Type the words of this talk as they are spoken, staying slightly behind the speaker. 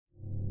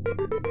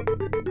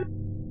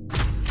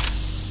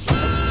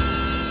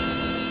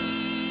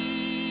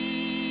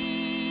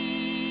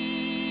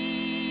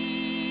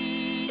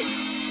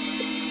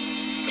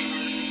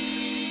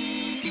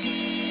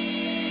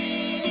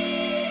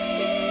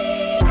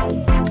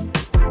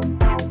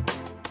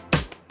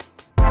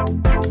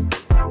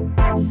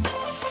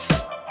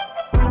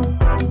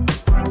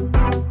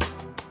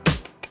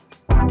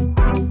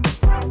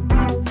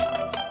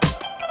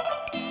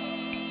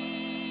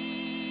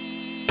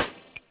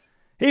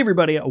Hey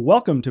everybody,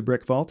 welcome to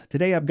BrickVault.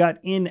 Today I've got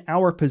in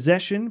our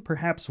possession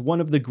perhaps one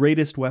of the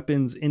greatest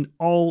weapons in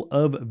all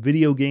of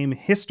video game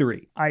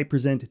history. I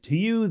present to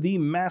you the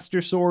Master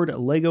Sword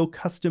LEGO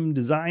custom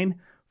design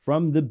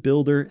from the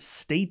builder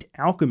State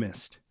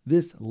Alchemist.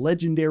 This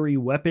legendary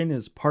weapon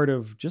is part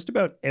of just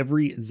about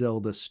every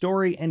Zelda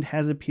story and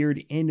has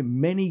appeared in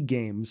many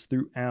games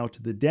throughout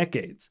the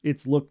decades.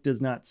 Its look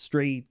does not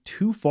stray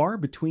too far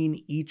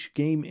between each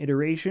game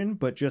iteration,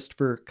 but just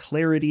for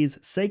clarity's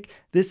sake,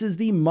 this is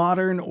the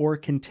modern or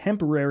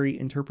contemporary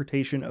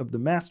interpretation of the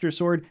Master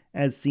Sword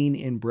as seen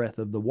in Breath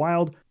of the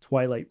Wild,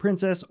 Twilight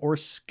Princess, or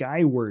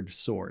Skyward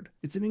Sword.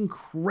 It's an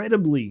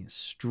incredibly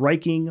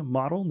striking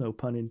model, no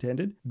pun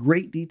intended,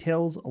 great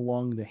details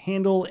along the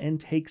handle,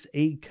 and takes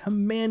a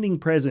commanding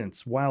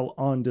presence while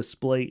on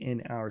display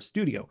in our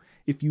studio.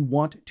 If you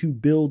want to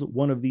build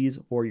one of these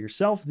for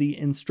yourself, the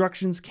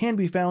instructions can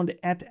be found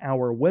at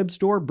our web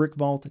store,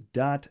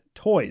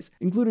 brickvault.toys.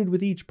 Included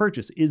with each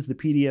purchase is the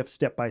PDF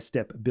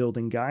step-by-step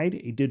building guide,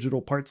 a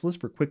digital parts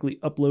list for quickly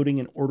uploading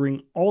and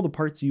ordering all the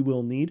parts you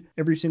will need.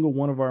 Every single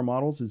one of our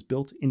models is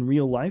built in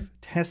real life,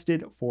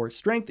 tested for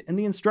strength, and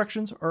the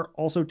instructions are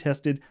also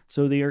tested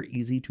so they are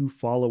easy to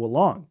follow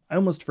along. I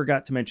almost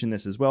forgot to mention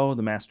this as well.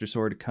 The Master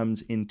Sword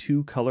comes in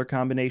two color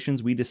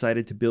combinations. We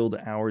decided to build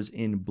ours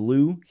in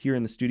blue here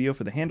in the studio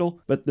for the handle,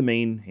 but the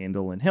main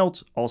handle and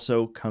hilt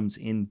also comes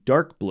in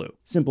dark blue.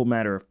 Simple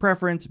matter of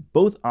preference,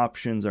 both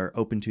options are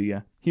open to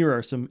you. Here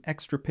are some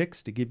extra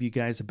pics to give you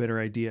guys a better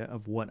idea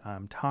of what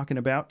I'm talking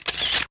about.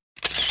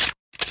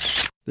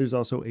 There's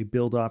also a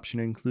build option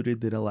included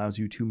that allows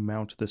you to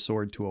mount the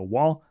sword to a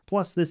wall,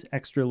 plus this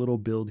extra little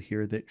build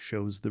here that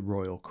shows the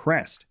royal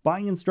crest.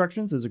 Buying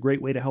instructions is a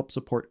great way to help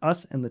support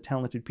us and the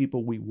talented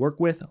people we work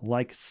with,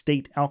 like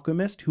State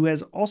Alchemist, who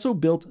has also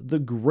built the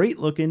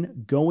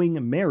great-looking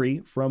Going Merry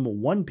from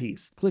One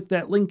Piece. Click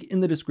that link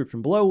in the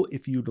description below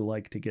if you'd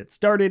like to get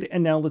started,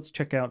 and now let's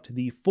check out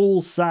the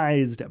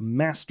full-sized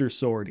Master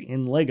Sword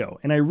in LEGO,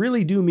 and I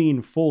really do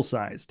mean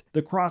full-sized.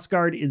 The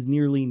crossguard is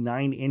nearly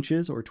 9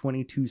 inches or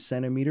 22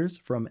 centimeters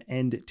from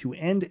end to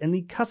end, and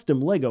the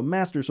custom LEGO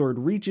Master Sword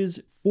reaches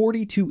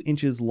 42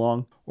 inches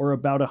long, or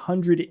about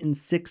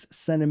 106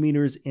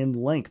 centimeters in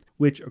length,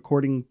 which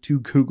according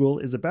to Google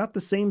is about the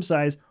same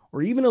size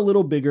or even a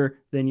little bigger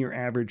than your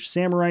average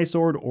samurai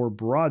sword or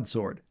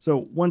broadsword.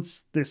 So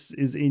once this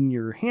is in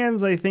your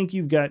hands, I think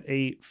you've got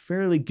a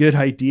fairly good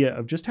idea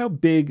of just how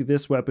big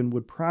this weapon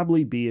would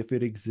probably be if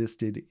it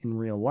existed in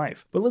real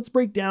life. But let's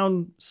break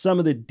down some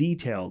of the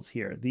details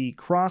here. The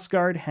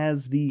crossguard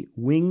has the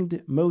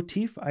winged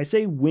motif. I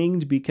say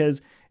winged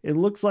because it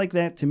looks like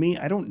that to me.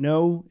 I don't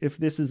know if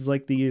this is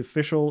like the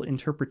official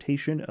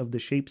interpretation of the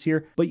shapes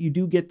here, but you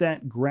do get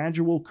that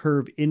gradual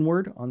curve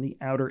inward on the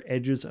outer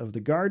edges of the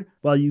guard,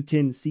 while you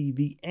can see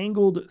the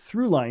angled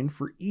through line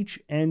for each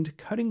end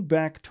cutting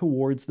back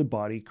towards the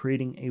body,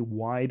 creating a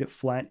wide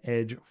flat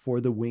edge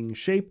for the wing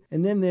shape.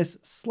 And then this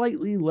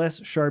slightly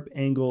less sharp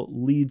angle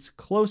leads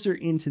closer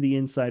into the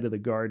inside of the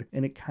guard,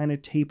 and it kind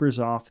of tapers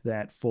off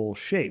that full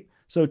shape.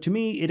 So to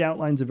me, it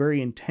outlines a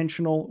very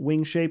intentional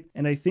wing shape,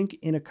 and I think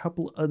in a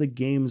couple of the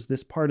games,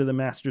 this part of the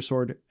Master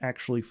Sword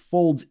actually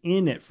folds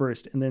in at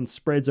first and then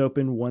spreads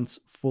open once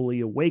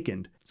fully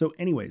awakened. So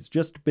anyways,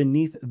 just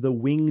beneath the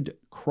winged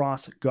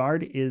cross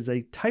guard is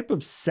a type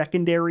of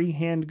secondary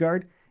hand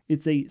guard.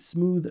 It's a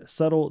smooth,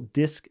 subtle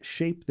disc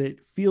shape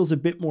that feels a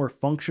bit more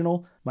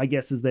functional. My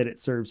guess is that it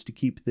serves to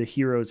keep the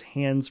hero's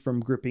hands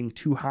from gripping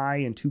too high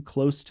and too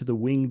close to the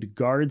winged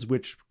guards,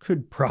 which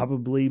could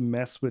probably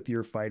mess with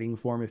your fighting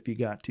form if you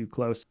got too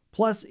close.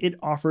 Plus, it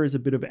offers a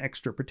bit of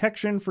extra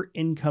protection for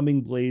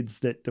incoming blades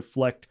that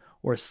deflect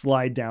or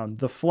slide down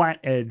the flat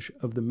edge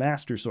of the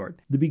Master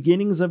Sword. The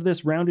beginnings of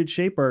this rounded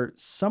shape are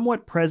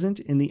somewhat present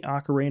in the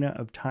Ocarina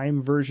of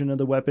Time version of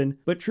the weapon,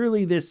 but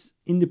truly this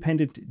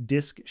independent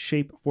disc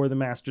shape for the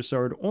Master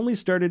Sword only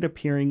started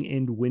appearing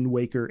in Wind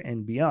Waker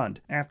and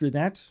beyond. After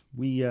that,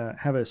 we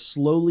have a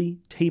slowly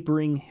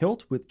tapering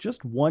hilt with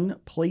just 1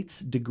 plate's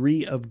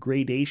degree of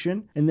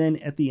gradation, and then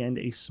at the end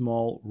a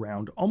small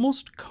round,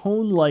 almost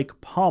cone-like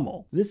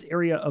pommel. This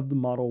area of the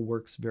model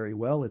works very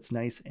well. It's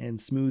nice and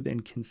smooth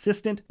and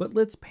consistent, but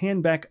let's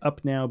pan back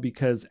up now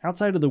because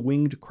outside of the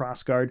winged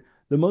crossguard,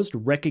 the most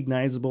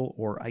recognizable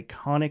or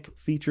iconic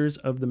features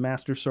of the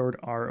Master Sword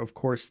are, of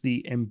course,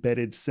 the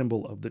embedded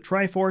symbol of the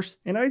Triforce,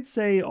 and I'd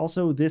say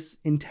also this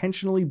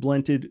intentionally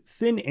blunted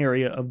thin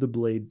area of the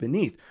blade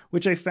beneath,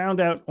 which I found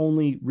out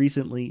only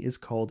recently is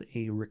called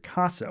a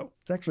ricasso.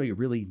 It's actually a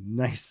really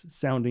nice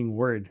sounding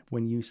word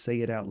when you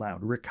say it out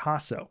loud,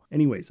 ricasso.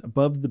 Anyways,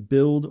 above the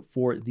build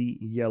for the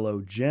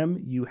yellow gem,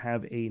 you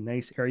have a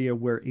nice area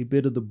where a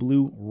bit of the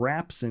blue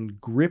wraps and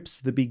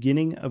grips the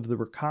beginning of the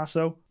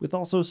ricasso, with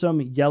also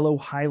some yellow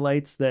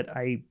highlights that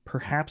I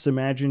perhaps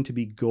imagine to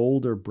be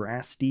gold or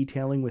brass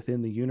detailing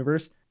within the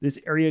universe. This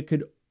area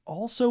could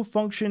also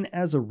function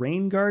as a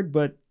rain guard,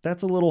 but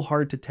that's a little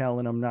hard to tell,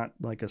 and I'm not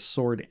like a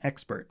sword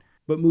expert.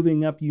 But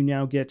moving up, you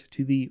now get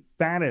to the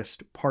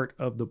fattest part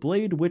of the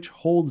blade, which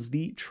holds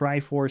the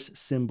Triforce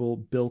symbol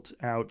built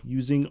out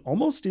using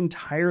almost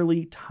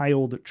entirely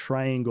tiled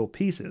triangle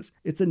pieces.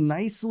 It's a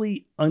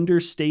nicely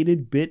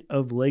understated bit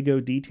of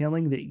Lego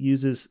detailing that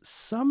uses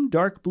some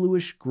dark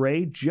bluish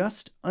gray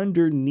just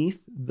underneath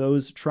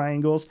those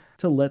triangles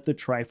to let the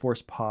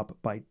Triforce pop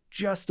by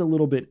just a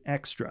little bit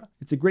extra.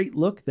 It's a great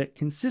look that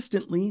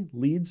consistently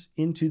leads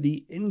into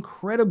the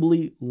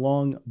incredibly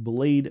long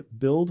blade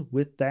build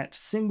with that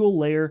single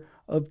layer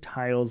of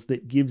tiles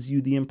that gives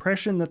you the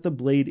impression that the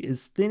blade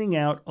is thinning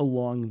out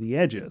along the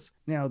edges.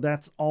 Now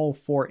that's all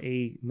for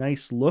a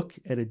nice look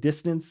at a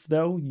distance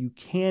though. You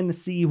can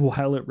see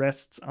while it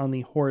rests on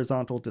the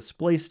horizontal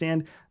display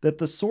stand that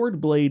the sword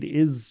blade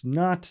is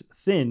not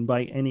thin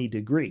by any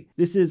degree.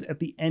 This is at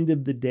the end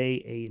of the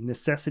day a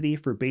necessity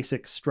for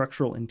basic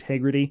structural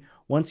integrity.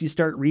 Once you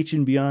start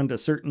reaching beyond a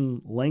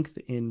certain length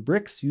in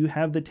bricks, you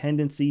have the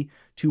tendency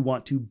to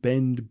want to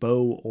bend,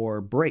 bow,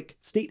 or break.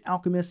 State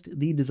Alchemist,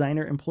 the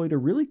designer, employed a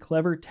really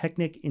clever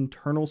Technic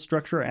internal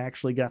structure. I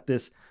actually got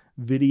this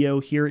video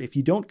here. If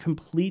you don't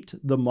complete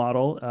the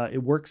model,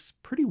 it works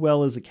pretty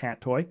well as a cat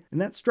toy. And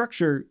that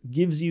structure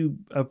gives you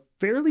a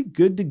fairly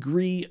good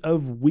degree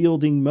of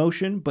wielding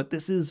motion, but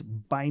this is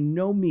by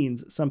no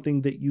means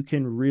something that you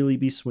can really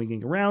be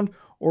swinging around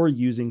or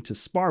using to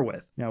spar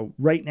with. Now,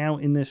 right now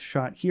in this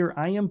shot here,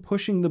 I am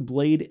pushing the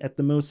blade at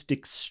the most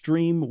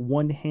extreme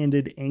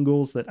one-handed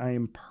angles that I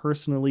am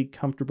personally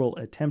comfortable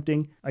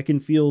attempting. I can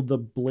feel the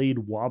blade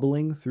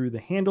wobbling through the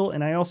handle,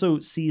 and I also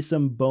see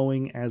some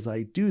bowing as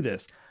I do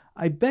this.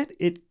 I bet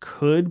it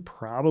could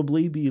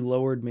probably be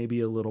lowered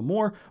maybe a little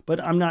more, but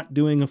I'm not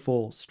doing a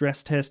full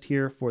stress test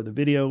here for the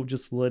video,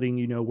 just letting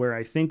you know where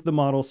I think the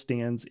model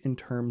stands in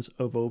terms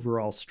of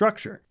overall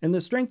structure. And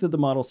the strength of the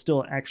model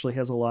still actually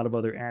has a lot of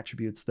other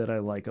attributes that I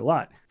like a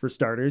lot. For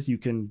starters, you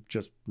can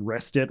just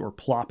rest it or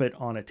plop it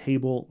on a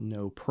table,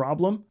 no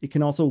problem. It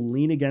can also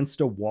lean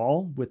against a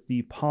wall with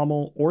the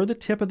pommel or the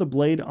tip of the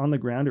blade on the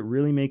ground. It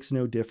really makes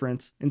no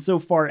difference. And so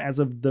far as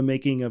of the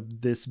making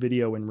of this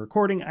video and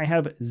recording, I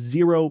have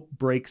 0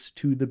 breaks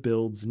to the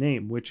build's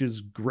name, which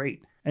is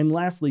great. And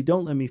lastly,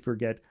 don't let me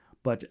forget,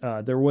 but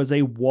there was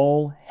a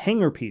wall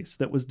hanger piece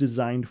that was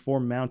designed for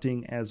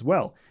mounting as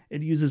well.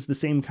 It uses the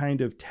same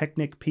kind of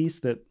Technic piece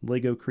that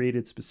Lego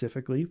created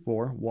specifically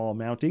for wall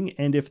mounting,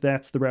 and if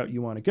that's the route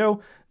you want to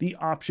go, the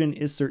option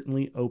is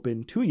certainly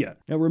open to you.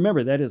 Now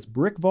remember, that is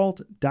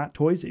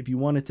BrickVault.toys if you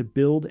wanted to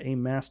build a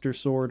master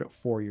sword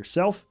for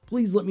yourself.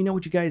 Please let me know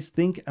what you guys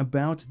think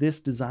about this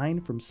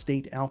design from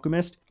State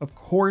Alchemist. Of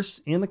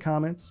course, in the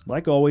comments,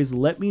 like always,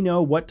 let me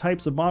know what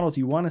types of models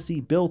you want to see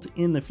built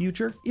in the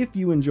future. If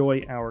you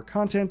enjoy our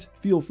content,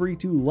 feel free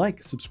to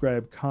like,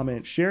 subscribe,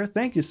 comment, share.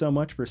 Thank you so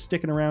much for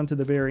sticking around to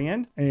the very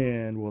end,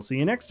 and we'll see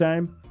you next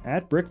time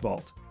at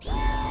BrickVault.